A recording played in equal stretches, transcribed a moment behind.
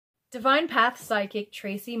Divine Path Psychic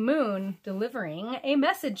Traci Moon delivering a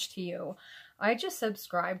message to you. I just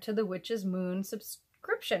subscribed to the Witch's Moon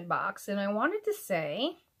subscription box, and I wanted to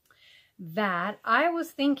say that I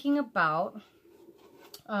was thinking about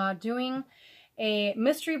doing a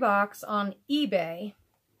mystery box on eBay,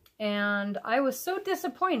 and I was so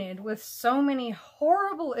disappointed with so many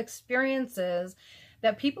horrible experiences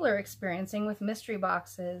that people are experiencing with mystery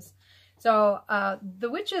boxes. So the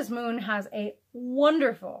Witch's Moon has a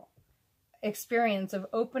wonderful experience of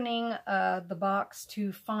opening the box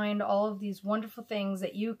to find all of these wonderful things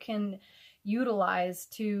that you can utilize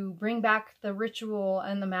to bring back the ritual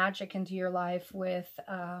and the magic into your life with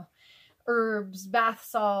herbs, bath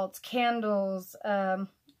salts, candles,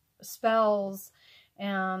 spells,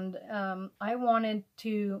 and I wanted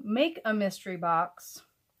to make a mystery box.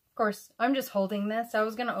 Of course, I'm just holding this. I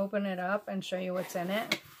was going to open it up and show you what's in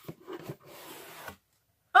it.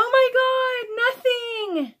 Oh my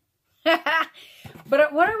God, nothing!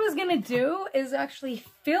 But what I was going to do is actually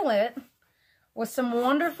fill it with some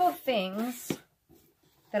wonderful things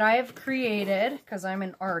that I have created, because I'm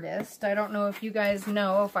an artist. I don't know if you guys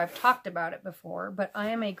know if I've talked about it before, but I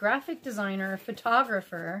am a graphic designer,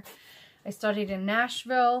 photographer. I studied in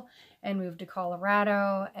Nashville and moved to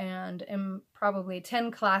Colorado, and am probably 10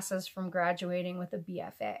 classes from graduating with a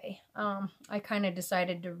BFA. I kind of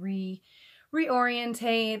decided to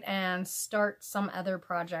reorientate and start some other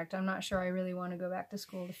project. I'm not sure I really want to go back to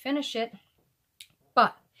school to finish it,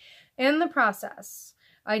 but in the process,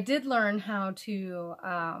 I did learn how to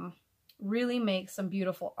really make some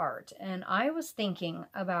beautiful art, and I was thinking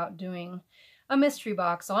about doing a mystery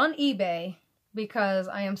box on eBay because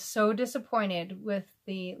I am so disappointed with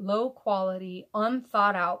the low quality,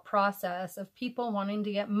 unthought out process of people wanting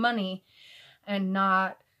to get money and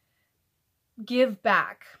not give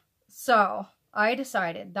back. So I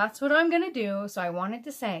decided that's what I'm going to do. So I wanted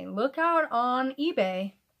to say, look out on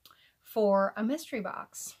eBay for a mystery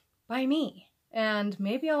box by me. And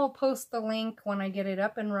maybe I'll post the link when I get it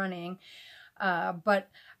up and running.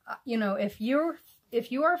 You know, if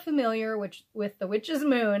you are familiar with the Witch's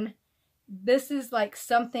Moon, this is like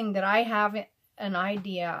something that I have an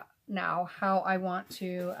idea now how I want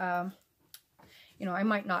to, you know, I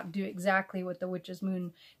might not do exactly what the Witch's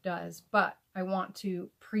Moon does, but I want to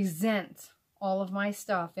present all of my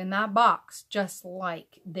stuff in that box just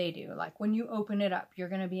like they do. Like when you open it up, you're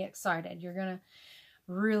going to be excited. You're going to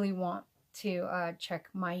really want to check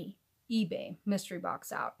my eBay mystery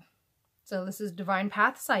box out. So this is Divine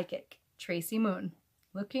Path Psychic, Traci Moon.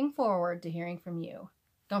 Looking forward to hearing from you.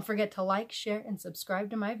 Don't forget to like, share, and subscribe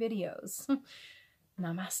to my videos.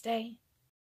 Namaste.